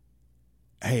meeting,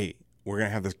 hey, we're gonna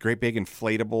have this great big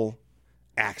inflatable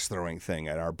axe throwing thing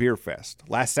at our beer fest.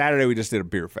 Last Saturday we just did a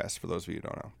beer fest, for those of you who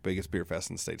don't know. Biggest beer fest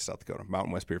in the state of South Dakota,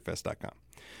 mountainwestbeerfest.com.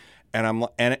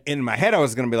 And in my head I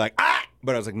was going to be like,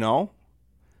 but I was like, no,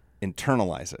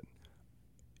 internalize it.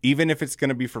 Even if it's going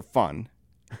to be for fun,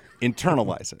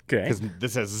 internalize it. Okay. Because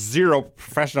this has zero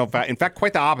professional in fact,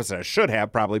 quite the opposite. I should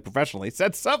have probably professionally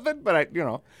said something, but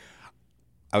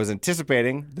I was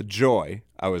anticipating the joy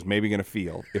I was maybe going to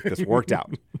feel if this worked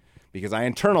out. Because I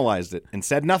internalized it and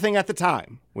said nothing at the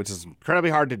time, which is incredibly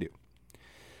hard to do.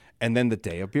 And then the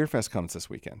day of Beer Fest comes this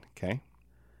weekend, okay?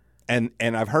 And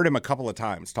I've heard him a couple of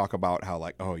times talk about how,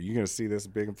 like, oh, you're going to see this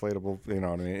big inflatable, you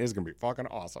know what I mean? It's going to be fucking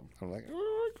awesome. I'm like, oh,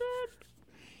 my God.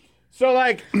 So,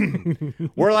 like,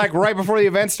 we're, like, right before the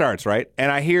event starts, right? And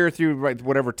I hear through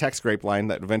whatever text grapevine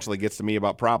that eventually gets to me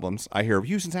about problems, I hear,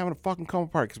 Houston's having a fucking come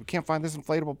apart because we can't find this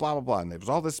inflatable, blah, blah, blah. And there's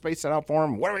all this space set out for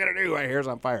him. What are we going to do? My hair's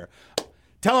on fire.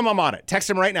 Tell him I'm on it. Text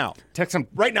him right now. Text him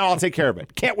right now. I'll take care of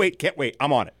it. Can't wait.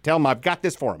 I'm on it. Tell him I've got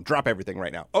this for him. Drop everything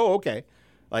right now. Oh, okay.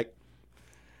 Like,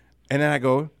 and then I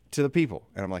go to the people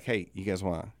and I'm like, hey, you guys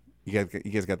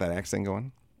got that axe thing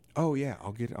going? Oh yeah,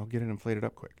 I'll get it inflated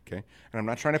up quick, okay? And I'm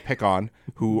not trying to pick on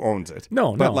who owns it.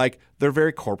 But like they're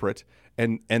very corporate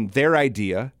and their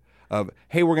idea of,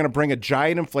 hey, we're gonna bring a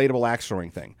giant inflatable axe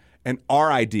throwing thing. And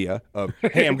our idea of,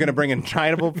 hey, I'm going to bring a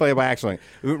giant inflatable axe throwing.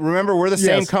 Remember, we're the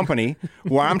same company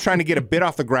where I'm trying to get a bit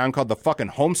off the ground called the fucking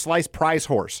home slice prize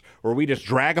horse, where we just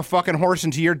drag a fucking horse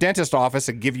into your dentist office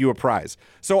and give you a prize.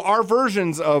 So our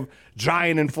versions of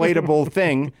giant inflatable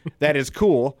thing that is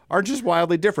cool are just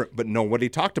wildly different. But nobody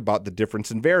talked about the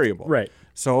difference in variable. Right.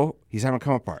 So he's having to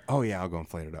come apart. Oh, yeah, I'll go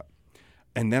inflate it up.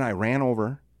 And then I ran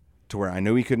over to where I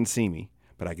knew he couldn't see me,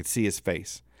 but I could see his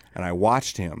face. And I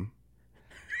watched him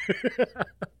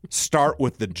start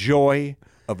with the joy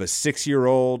of a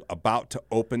 6-year-old about to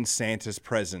open Santa's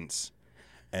presents,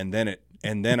 and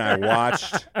then I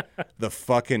watched the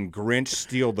fucking Grinch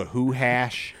steal the Who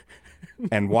hash,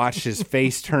 and watched his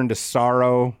face turn to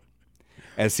sorrow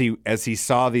as he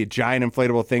saw the giant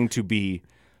inflatable thing to be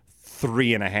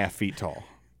 3.5 feet tall,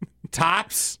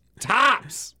 tops.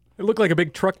 It looked like a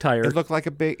big truck tire. It looked like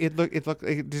a big. It looked,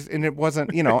 and it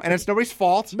wasn't. And it's nobody's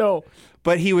fault. No,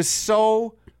 but he was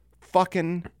so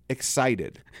fucking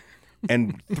excited.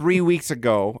 And 3 weeks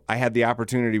ago, I had the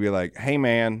opportunity to be like, hey,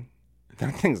 man,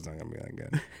 that thing's not going to be that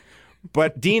good.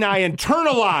 But Dean, I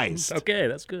internalized. Okay,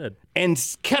 that's good. And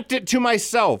kept it to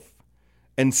myself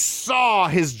and saw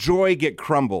his joy get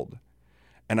crumbled.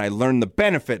 And I learned the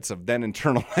benefits of then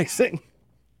internalizing.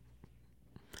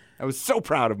 I was so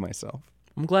proud of myself.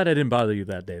 I'm glad I didn't bother you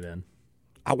that day then.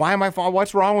 Why am I?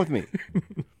 What's wrong with me?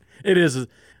 It is.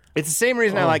 It's the same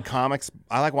reason I like comics.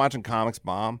 I like watching comics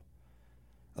bomb.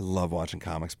 I love watching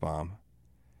comics bomb.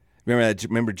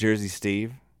 Remember Jersey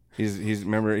Steve? He's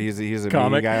a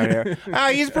comic guy out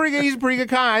there. He's pretty good. He's a pretty good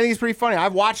comic. I think he's pretty funny.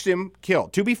 I've watched him kill.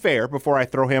 To be fair, before I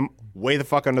throw him way the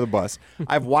fuck under the bus,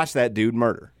 I've watched that dude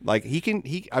murder. Like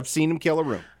I've seen him kill a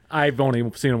room. I've only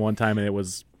seen him one time, and it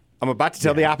was. I'm about to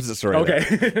tell the opposite story.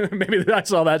 Okay, maybe I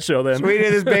saw that show then. So we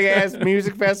did this big ass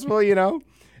music festival,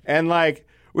 and like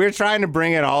we were trying to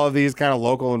bring in all of these kind of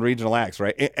local and regional acts,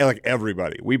 right? Like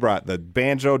everybody. We brought the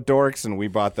banjo dorks, and we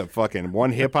brought the fucking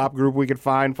one hip hop group we could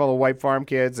find full of white farm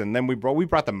kids, and then we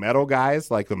brought the metal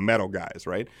guys, like the metal guys,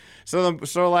 right? So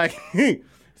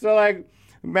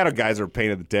metal guys are a pain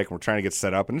in the dick, and we're trying to get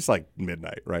set up, and it's like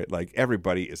midnight, right? Like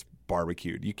everybody is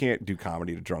barbecued. You can't do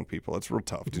comedy to drunk people. It's real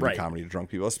tough to do comedy to drunk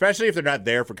people, especially if they're not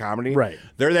there for comedy. Right.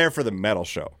 They're there for the metal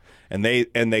show, and they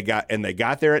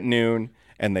got there at noon,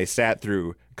 and they sat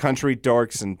through country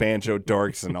dorks and banjo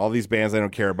dorks and all these bands they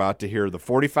don't care about to hear the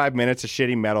 45 minutes of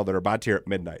shitty metal they're about to hear at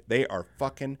midnight. They are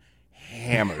fucking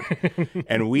hammered.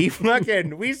 And we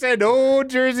sent old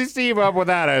Jersey Steve up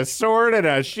without a sword and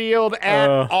a shield at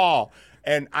all.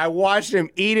 And I watched him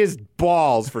eat his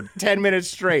balls for 10 minutes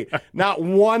straight. Not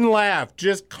one laugh,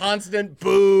 just constant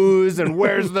booze and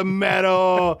where's the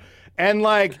metal? And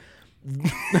like,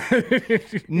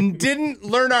 didn't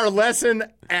learn our lesson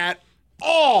at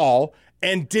all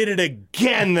and did it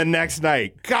again the next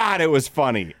night. God, it was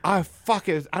funny. I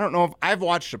don't know if I've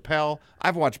watched Chappelle.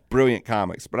 I've watched brilliant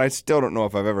comics, but I still don't know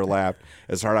if I've ever laughed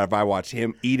as hard as I watched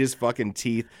him eat his fucking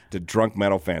teeth to drunk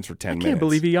metal fans for 10 minutes. I can't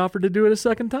believe he offered to do it a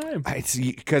second time.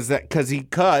 Because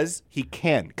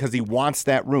he wants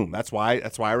that room. That's why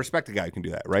I respect a guy who can do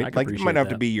that, right? Like, it might not have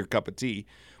to be your cup of tea,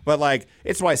 but like,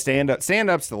 it's why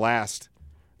stand-up's the last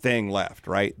thing left,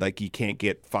 right? Like, you can't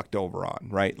get fucked over on,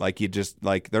 right? Like, you just,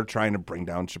 like, they're trying to bring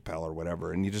down Chappelle or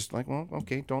whatever, and you just like, well,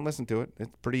 okay, don't listen to it.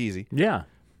 It's pretty easy. Yeah.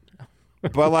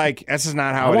 But like, that's just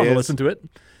not how I it want is. to listen to it.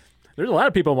 There's a lot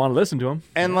of people who want to listen to him.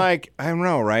 And like, I don't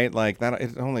know, right? Like that,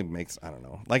 it only makes, I don't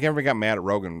know. Like, everybody got mad at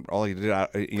Rogan. All he did,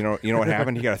 you know what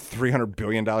happened? He got a $300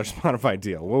 billion Spotify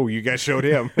deal. Whoa, you guys showed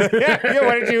him. Yeah,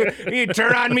 why did you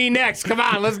turn on me next? Come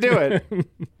on, let's do it.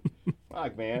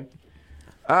 Fuck, man.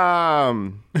 I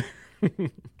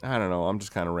don't know. I'm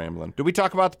just kind of rambling. Did we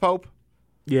talk about the Pope?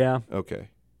 Yeah. Okay.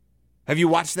 Have you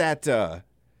watched that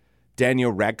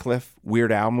Daniel Radcliffe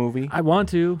Weird Al movie? I want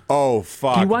to. Oh,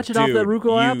 fuck. Can you watch it off the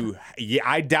Roku app? Yeah,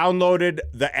 I downloaded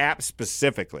the app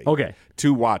specifically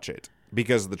to watch it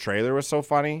because the trailer was so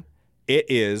funny. It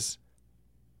is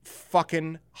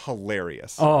fucking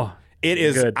hilarious. Oh, it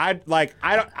is. Good.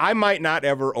 I might not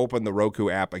ever open the Roku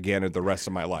app again in the rest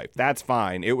of my life. That's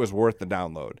fine. It was worth the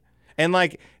download. And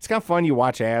like, it's kind of fun. You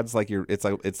watch ads like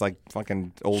it's like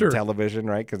fucking old television,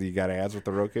 right? Because you got ads with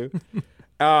the Roku.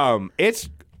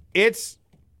 It's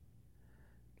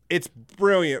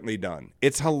brilliantly done.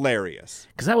 It's hilarious.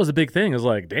 Because that was a big thing. It was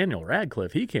like, Daniel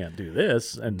Radcliffe, he can't do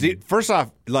this. And dude, first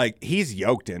off, like, he's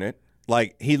yoked in it.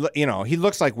 Like, he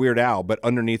looks like Weird Al, but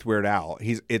underneath Weird Al,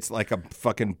 it's like a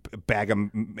fucking bag of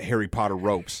Harry Potter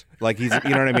ropes. Like, he's, you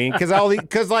know what I mean?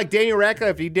 Because like Daniel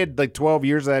Radcliffe, he did like 12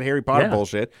 years of that Harry Potter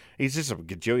bullshit. He's just a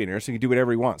gajillionaire, so he can do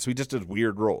whatever he wants. So he just does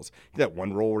weird roles. He did that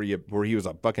one role where he was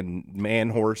a fucking man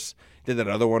horse. Did that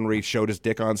other one where he showed his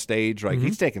dick on stage. Like,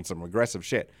 he's taking some aggressive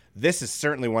shit. This is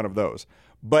certainly one of those.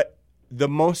 But the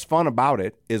most fun about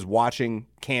it is watching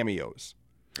cameos.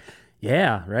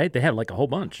 Yeah, right? They have like a whole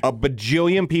bunch. A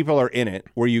bajillion people are in it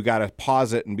where you got to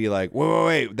pause it and be like,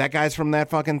 wait, that guy's from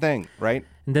that fucking thing, right?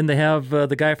 And then they have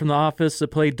the guy from The Office that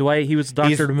played Dwight. He was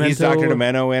Dr. Demento. He's Dr.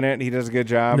 Demento in it. He does a good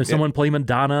job. And there's someone play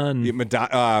Madonna. And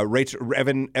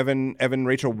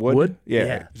Rachel Wood. Wood?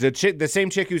 Yeah. The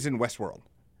same chick who's in Westworld.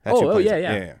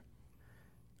 Yeah.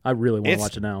 I really want to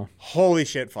watch it now. Holy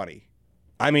shit funny.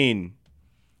 I mean,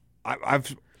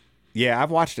 I've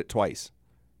watched it twice.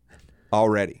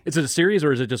 Already. Is it a series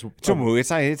or is it just? It's a movie.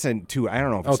 It's in 2. I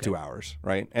don't know if it's 2 hours,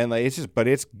 right? And like, it's just, but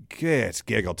it's good. It's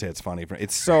giggle tits funny.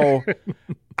 It's so.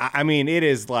 I mean, it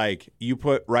is like you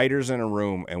put writers in a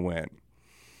room and went.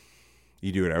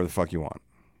 You do whatever the fuck you want.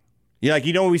 You like,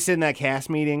 we sit in that cast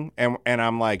meeting and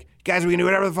I'm like, guys, we can do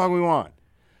whatever the fuck we want.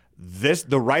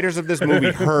 The writers of this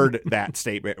movie heard that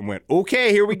statement and went,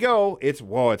 okay, here we go. It's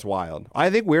wild. I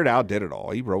think Weird Al did it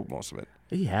all. He wrote most of it.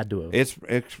 He had to have.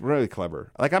 It's really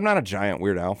clever. Like, I'm not a giant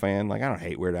Weird Al fan. Like, I don't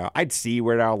hate Weird Al. I'd see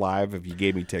Weird Al live if you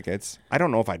gave me tickets. I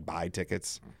don't know if I'd buy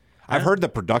tickets. I've heard the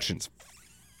production's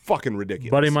fucking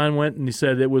ridiculous. Buddy of mine went and he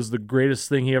said it was the greatest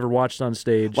thing he ever watched on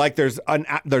stage. Like, there's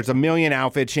a million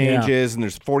outfit changes and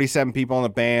there's 47 people in the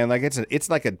band. Like, it's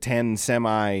like a 10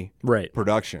 semi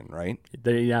production, right?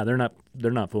 They're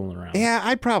not fooling around. Yeah,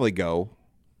 I'd probably go.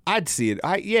 I'd see it.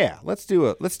 Let's do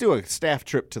a staff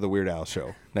trip to the Weird Al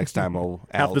show next time.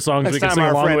 Half the songs next we can time sing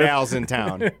our along friend with. Al's in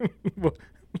town.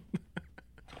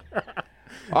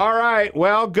 All right.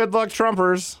 Well, good luck,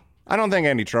 Trumpers. I don't think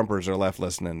any Trumpers are left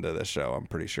listening to this show. I'm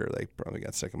pretty sure they probably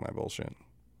got sick of my bullshit.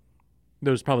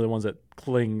 There's probably the ones that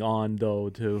cling on, though,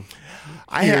 too.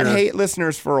 I had hate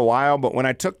listeners for a while, but when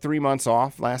I took 3 months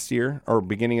off last year or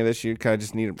beginning of this year, because I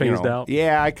just needed phased out.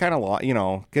 Yeah, I kind of lost,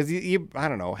 because I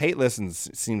don't know. Hate listens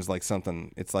seems like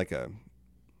something. It's like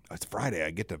it's Friday.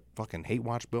 I get to fucking hate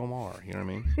watch Bill Maher. You know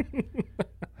what I mean?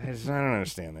 I don't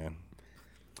understand that.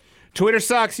 Twitter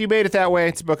sucks. You made it that way.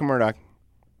 It's Book of Murdoch.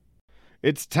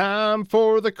 It's time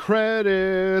for the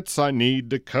credits. I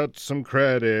need to cut some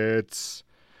credits.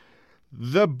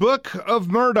 The Book of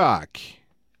Murdoch.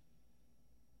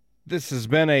 This has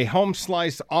been a Home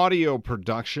Slice audio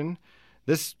production.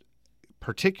 This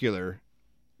particular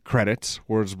credits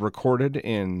was recorded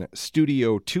in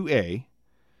Studio 2A.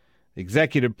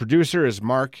 Executive producer is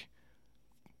Mark.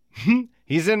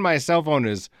 He's in my cell phone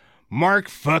as Mark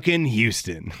fucking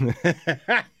Houston.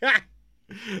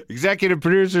 Executive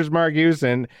producers Mark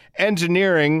Houston.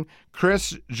 Engineering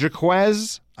Chris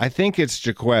Jaquez. I think it's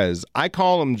Jaquez. I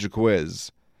call him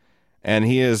Jaquiz. And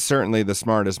he is certainly the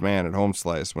smartest man at Home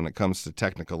Slice when it comes to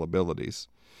technical abilities.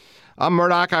 I'm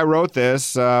Murdoch. I wrote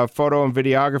this. Photo and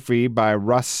videography by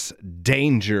Russ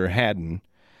Danger Haddon.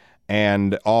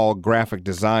 And all graphic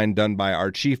design done by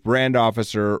our chief brand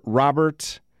officer,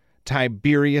 Robert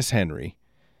Tiberius Henry.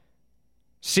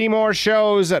 See more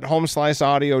shows at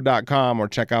homesliceaudio.com or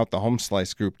check out the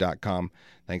homeslicegroup.com.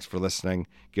 Thanks for listening.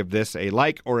 Give this a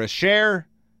like or a share,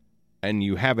 and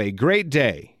you have a great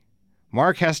day.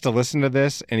 Mark has to listen to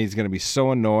this, and he's going to be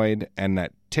so annoyed, and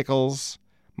that tickles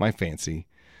my fancy.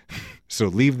 So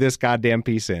leave this goddamn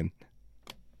piece in.